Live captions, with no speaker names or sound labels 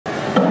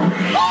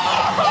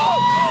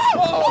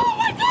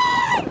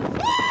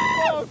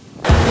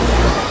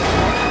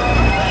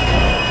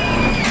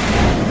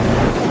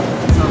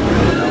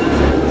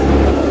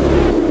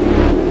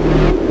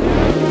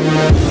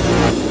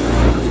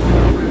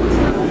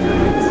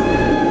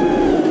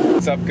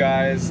What's up,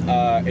 guys?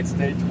 It's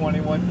day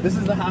 21. This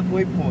is the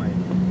halfway point.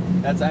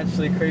 That's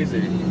actually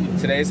crazy.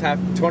 Today's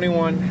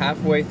 21,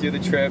 halfway through the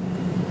trip.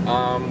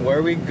 Where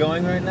are we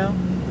going right now?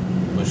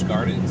 Busch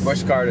Gardens.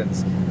 Busch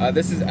Gardens.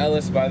 This is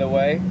Ellis, by the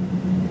way.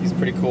 He's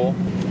pretty cool.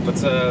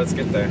 Let's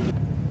get there.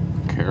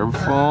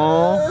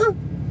 Careful.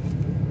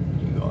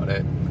 You got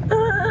it.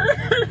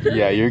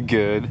 Yeah, you're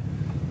good.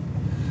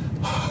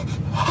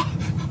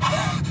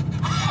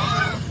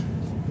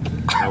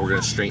 Now we're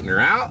gonna straighten her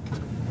out.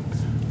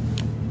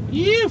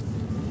 You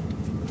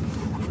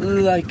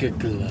like a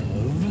glove.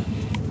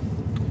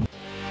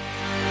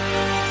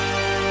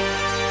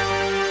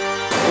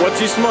 What's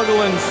he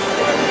smuggling?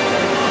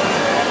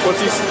 What's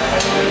he?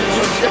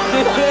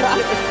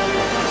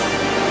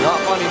 Not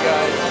funny,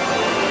 guys.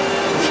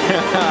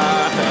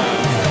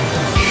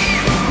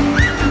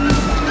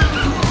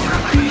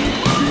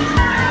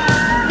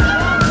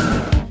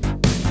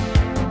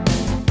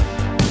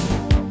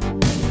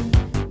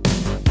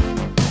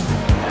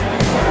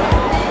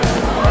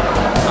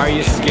 Are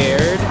you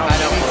scared? I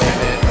don't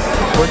believe it.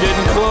 We're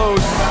getting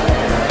close.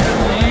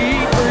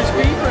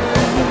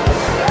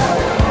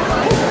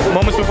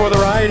 Moments before the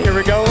ride, here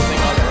we go.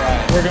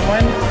 We're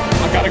going.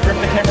 I've got to grip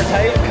the camera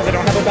tight because I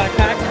don't have a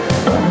backpack.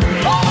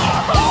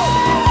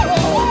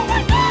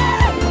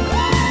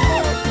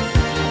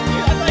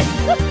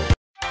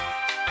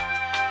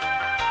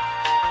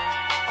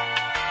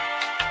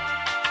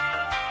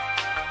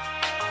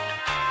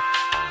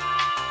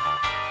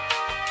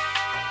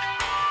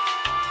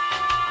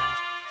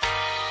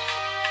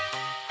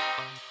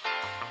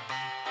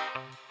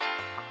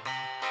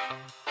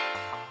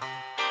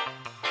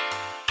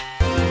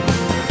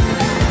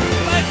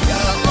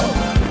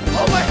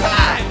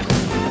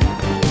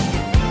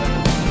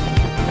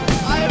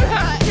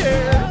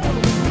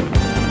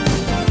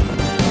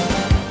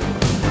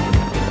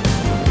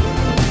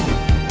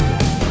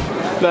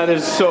 That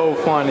is so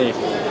funny.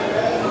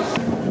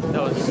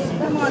 That was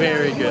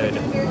very good.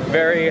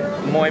 Very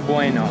muy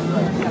bueno.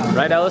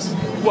 Right, Ellis?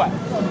 What?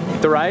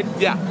 The ride?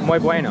 Yeah. Muy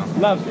bueno.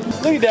 Love it.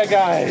 Look at that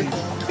guy.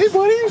 Hey,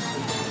 buddy.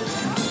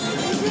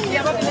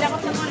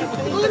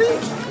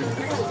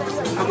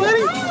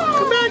 Buddy,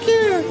 come back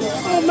here.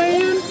 Oh,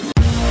 man.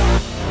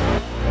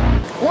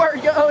 We're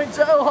going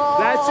so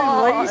hard. That's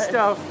enlaced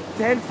a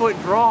 10-foot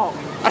drop.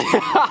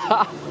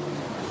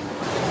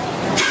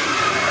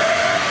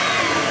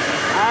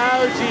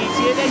 Oh, geez,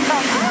 here they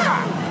come.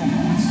 Ah!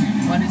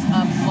 What is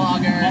up,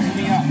 vlogger? Bump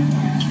me up.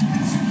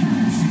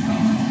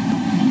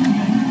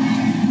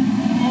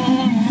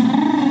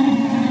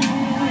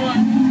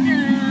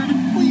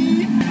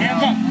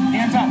 Hands up,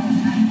 hands up.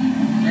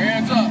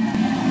 Hands up.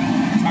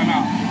 Time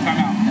out, time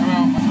out.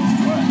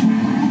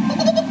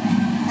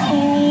 Oh,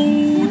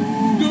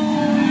 no.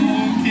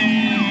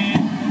 Okay.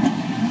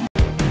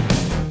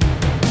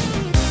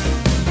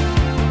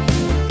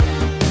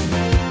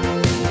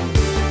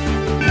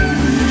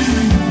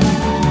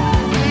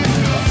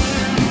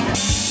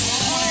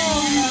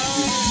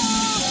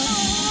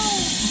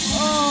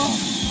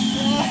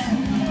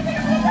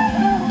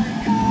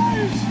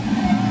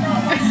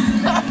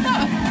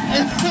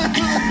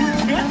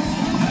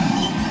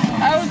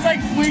 I was like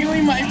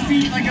wiggling my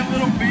feet like a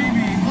little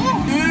baby.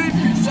 Oh, dude.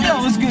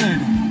 That was good.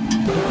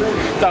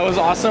 That was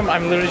awesome.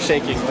 I'm literally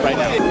shaking right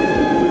now.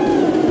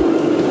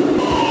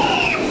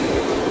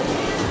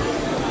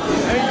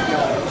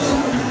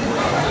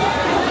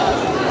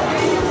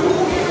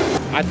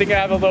 I think I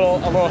have a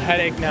little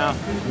headache now.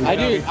 I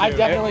do. I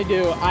definitely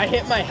do. I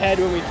hit my head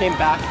when we came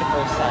back the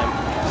first time.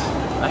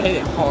 I hit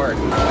it hard.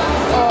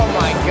 Oh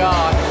my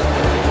god.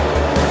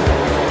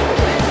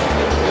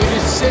 You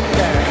just sit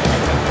there.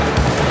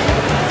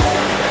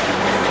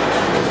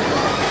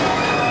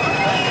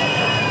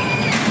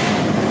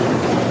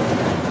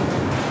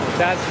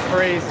 That's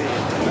crazy.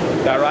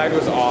 That ride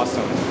was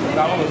awesome.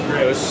 That one was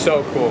great. It was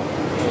so cool.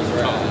 It was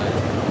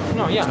rad.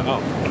 No, yeah.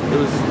 Oh, it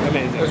was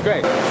amazing. It was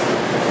great.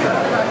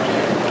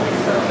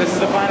 This is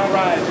the final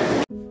ride.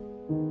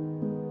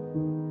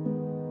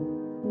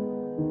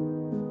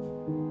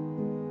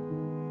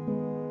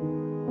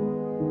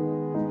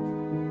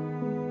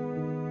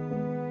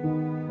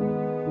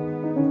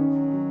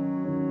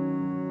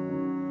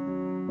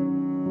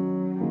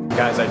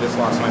 Guys, I just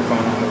lost my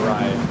phone on the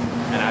ride,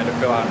 and I had to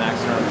fill out an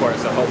accident report,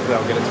 so hopefully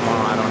I'll get it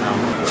tomorrow, I don't know.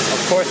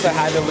 Of course I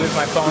had to lose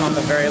my phone on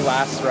the very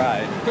last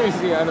ride. Here's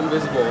the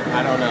uninvisible.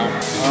 I don't know.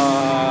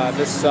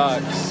 This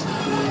sucks.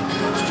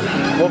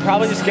 We'll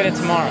probably just get it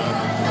tomorrow.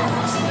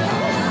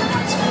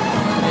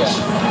 Yeah.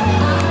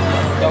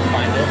 They'll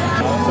find it.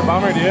 It's a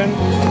bummer, dude.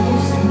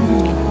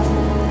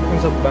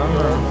 It's a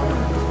bummer.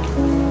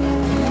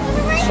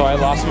 So I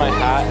lost my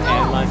hat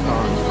and my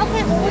phone.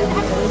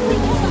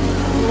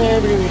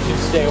 Maybe we should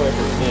stay away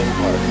from the theme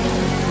park.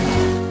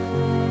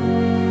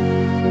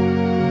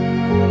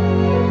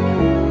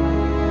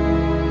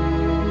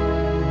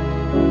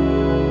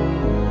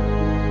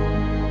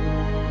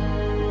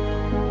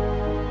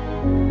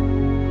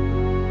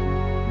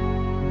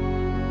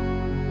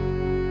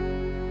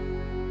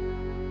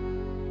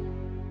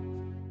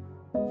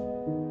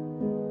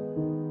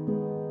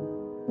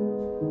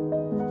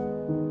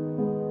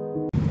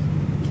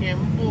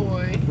 Damn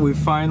boy. We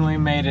finally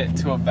made it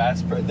to a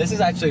Bass Pro. This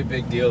is actually a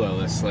big deal,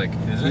 Ellis. Like,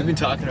 we've been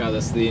talking about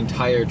this the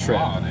entire trip.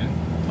 Wow, dude.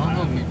 I don't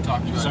know if we've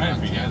talked about Sorry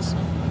for you that. guys.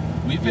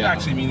 We've been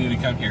actually meaning to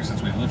come here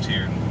since we lived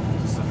here.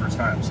 This is the first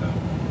time, so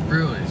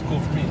Really? it's cool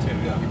for me too.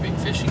 Yeah. You're a big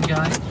fishing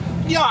guy?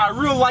 Yeah, I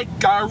really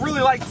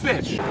like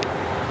fish.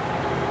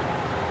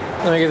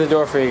 Let me get the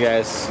door for you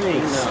guys.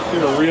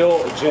 You're a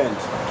real gent.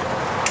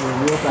 You're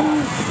a real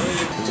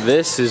bass.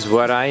 This is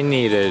what I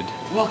needed.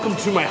 Welcome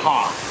to my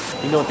hawk.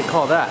 You know what they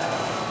call that?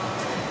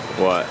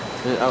 What?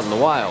 Out in the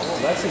wild.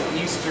 That's an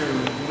eastern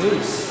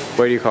moose.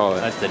 What do you call it?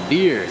 That's the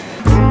deer.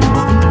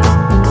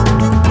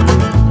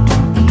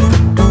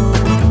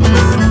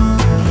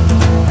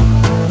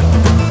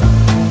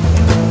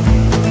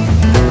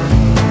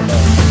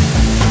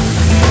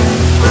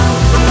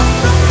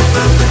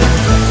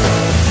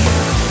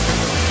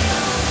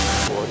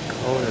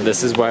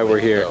 This is why we're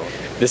here.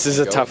 This is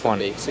a Go tough with one.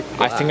 the basic I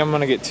black. think I'm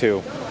gonna get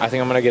two. I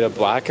think I'm gonna get a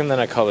black and then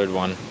a colored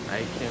one. I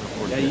can't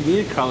afford Yeah, that. you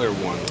need a color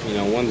one. You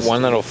know,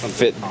 One that'll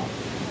fit.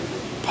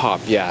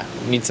 Pop, yeah.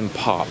 Need some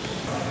pop.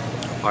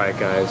 Alright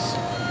guys.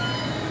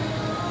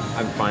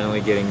 I'm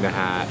finally getting the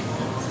hat.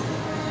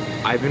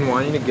 I've been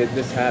wanting to get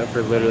this hat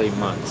for literally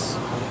months.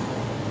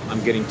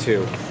 I'm getting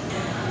two.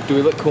 Do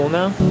we look cool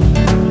now?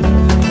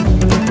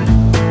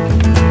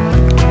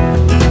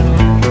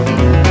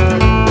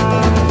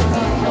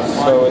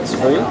 So it's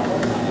free?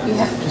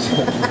 Yeah.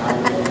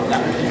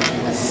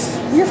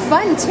 You're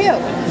fun too.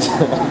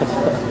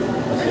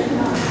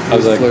 I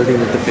was like, Flirting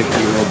with the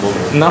 50-year-old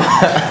woman. no.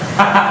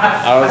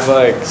 I was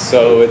like,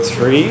 so it's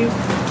free?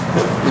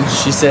 And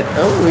she said,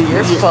 oh,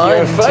 you're fun.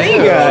 You're a funny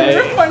too. guy.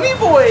 You're a funny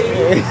boy.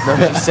 No,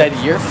 she said,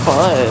 you're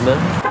fun.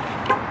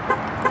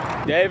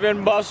 Dave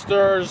and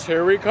Buster's,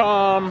 here we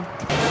come.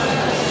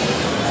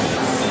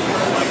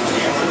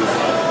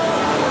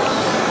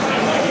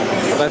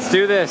 Let's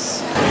do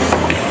this.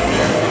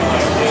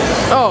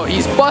 Oh,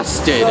 he's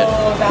busted.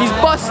 He's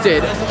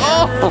busted.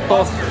 Oh,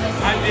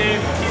 I'm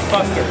Dave, he's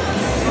Buster.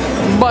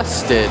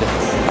 busted.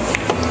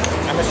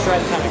 I'm a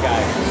stripe kind of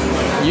guy.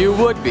 You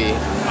would be.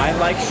 I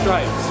like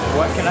stripes.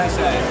 What can I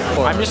say?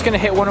 I'm just gonna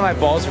hit one of my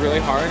balls really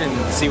hard and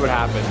see what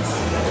happens.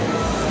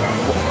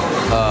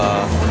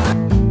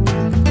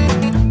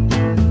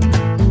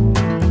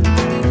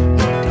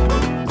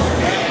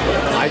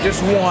 I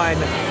just won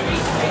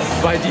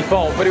by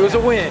default, but it was a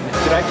win.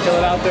 Did I kill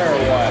it out there or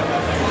what?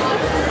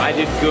 I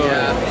did good.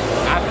 Yeah.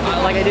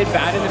 Like I did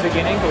bad in the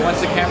beginning, but once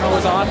the camera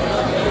was off,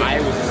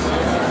 I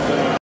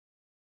was.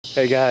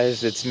 Hey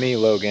guys, it's me,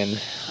 Logan.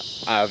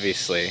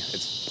 Obviously,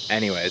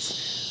 anyways.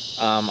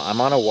 I'm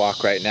on a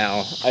walk right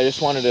now. I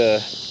just wanted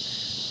to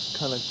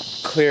kind of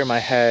clear my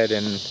head,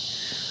 and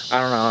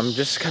I don't know. I'm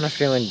just kind of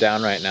feeling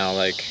down right now.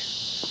 Like,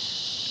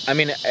 I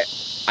mean,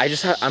 I'm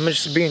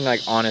just being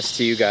like honest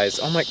to you guys.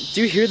 I'm like,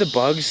 do you hear the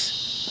bugs?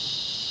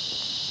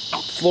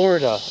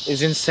 Florida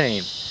is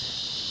insane.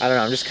 I don't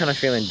know, I'm just kind of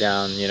feeling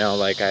down, you know,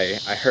 like I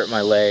hurt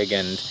my leg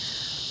and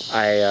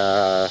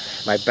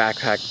my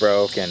backpack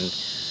broke and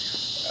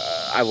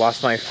I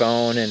lost my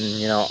phone and,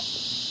 you know,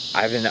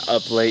 I've been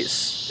up late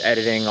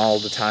editing all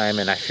the time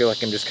and I feel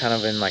like I'm just kind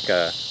of in like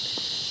a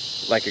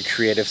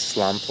creative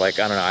slump. Like,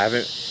 I don't know,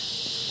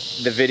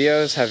 the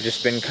videos have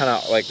just been kind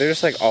of like, they're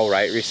just like all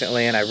right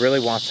recently and I really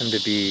want them to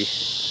be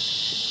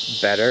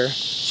better.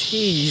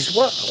 Jeez,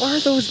 what are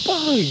those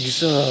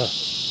bugs?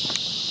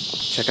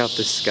 Check out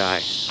this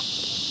sky.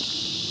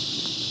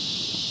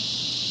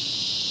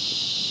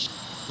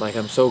 Like,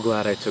 I'm so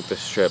glad I took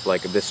this trip.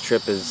 Like, this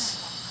trip it's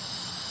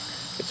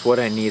what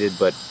I needed,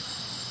 but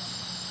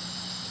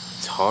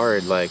it's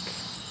hard. Like,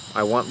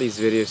 I want these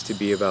videos to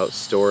be about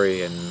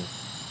story, and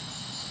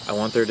I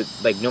want there to,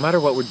 like, no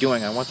matter what we're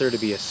doing, I want there to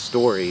be a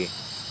story,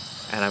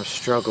 and I'm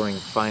struggling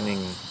finding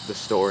the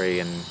story,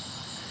 and,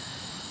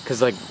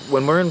 because, like,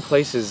 when we're in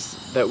places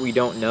that we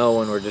don't know,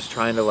 and we're just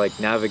trying to, like,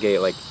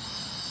 navigate, like,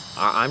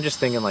 I'm just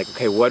thinking, like,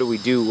 okay, what do we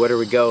do? Where do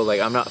we go?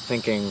 Like, I'm not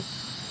thinking,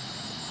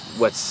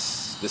 what's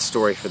the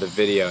story for the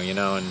video, you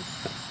know? And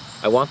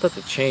I want that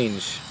to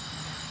change.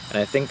 And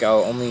I think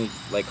I'll only,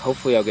 like,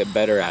 hopefully I'll get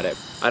better at it.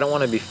 I don't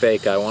want to be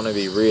fake. I want to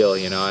be real,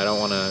 you know? I don't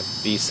want to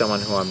be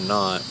someone who I'm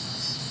not.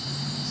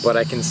 But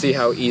I can see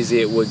how easy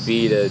it would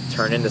be to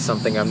turn into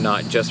something I'm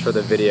not just for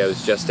the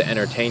videos, just to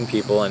entertain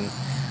people. And,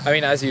 I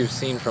mean, as you've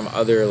seen from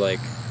other,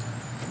 like,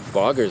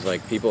 vloggers,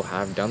 like, people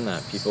have done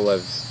that. People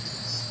have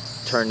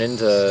turned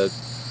into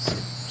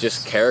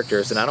just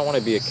characters, and I don't want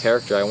to be a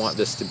character. I want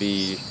this to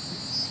be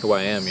who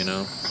I am, you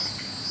know? It's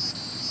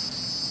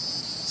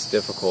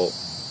difficult.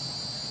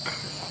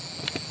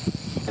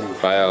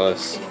 Bye,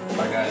 Alice.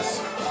 Bye, guys.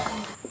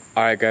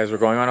 Alright, guys, we're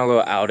going on a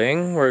little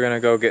outing. We're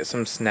gonna go get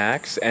some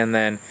snacks, and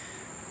then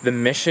the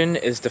mission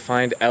is to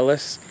find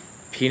Ellis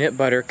peanut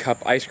butter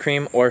cup ice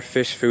cream or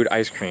fish food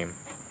ice cream.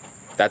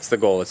 That's the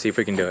goal. Let's see if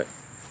we can do it.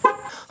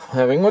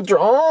 Having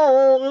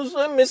withdrawals.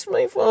 I miss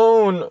my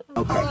phone.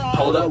 Okay,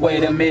 hold up,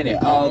 wait a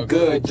minute. All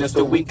good, just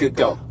a week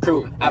ago.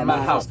 Crew at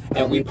my house,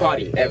 and we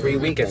party every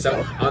weekend.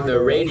 So on the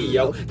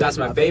radio, that's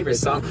my favorite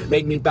song.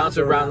 Make me bounce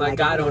around like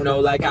I don't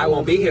know, like I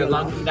won't be here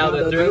long. Now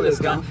the thrill is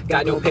gone.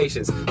 Got no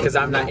patience, cause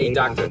I'm not a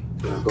doctor.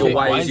 But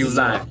why is you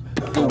lying?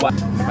 No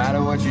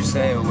matter what you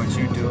say or what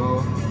you do,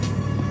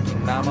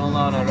 when I'm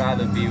alone, I'd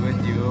rather be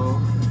with you.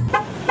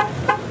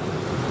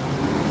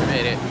 I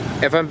made it.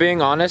 If I'm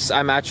being honest,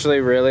 I'm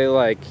actually really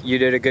like, you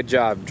did a good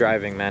job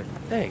driving, man.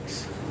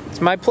 Thanks. It's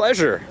my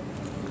pleasure.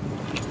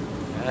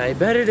 I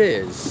bet it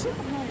is.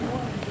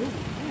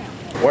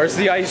 Where's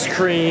the ice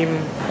cream?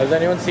 Has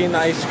anyone seen the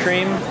ice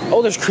cream?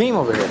 Oh, there's cream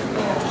over here.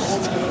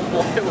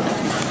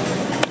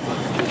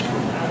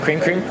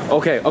 Cream?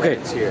 Okay.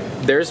 It's here.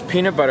 There's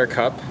peanut butter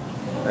cup.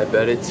 I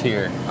bet it's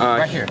here.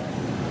 Right here.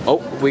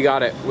 Oh, we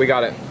got it.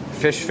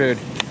 Fish food.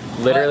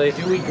 Literally.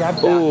 But do we grab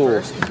that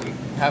first? We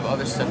have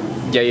other stuff.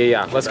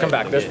 Yeah. Let's come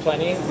back. There's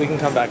plenty. We can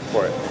come back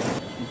for it.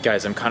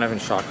 Guys, I'm kind of in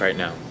shock right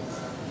now.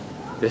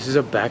 This is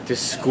a back to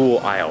school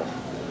aisle.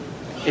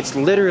 It's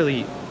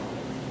literally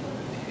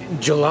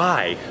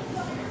July.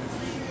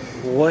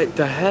 What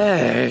the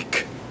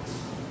heck?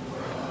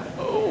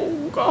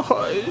 Oh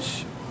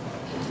gosh.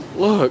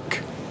 Look.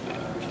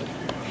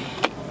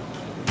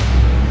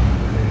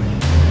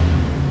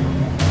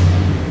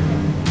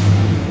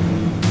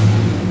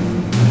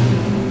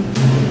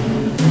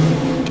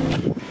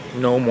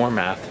 No more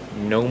math.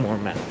 No more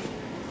math.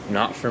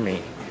 Not for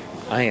me.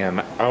 I am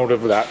out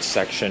of that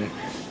section.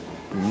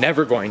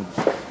 Never going.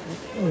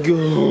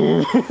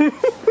 Go.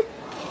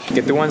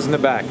 Get the ones in the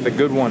back. The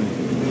good one.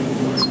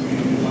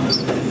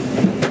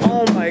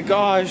 Oh my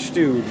gosh,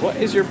 dude. What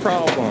is your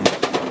problem?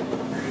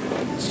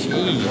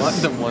 Jeez. What?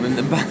 The one in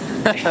the back.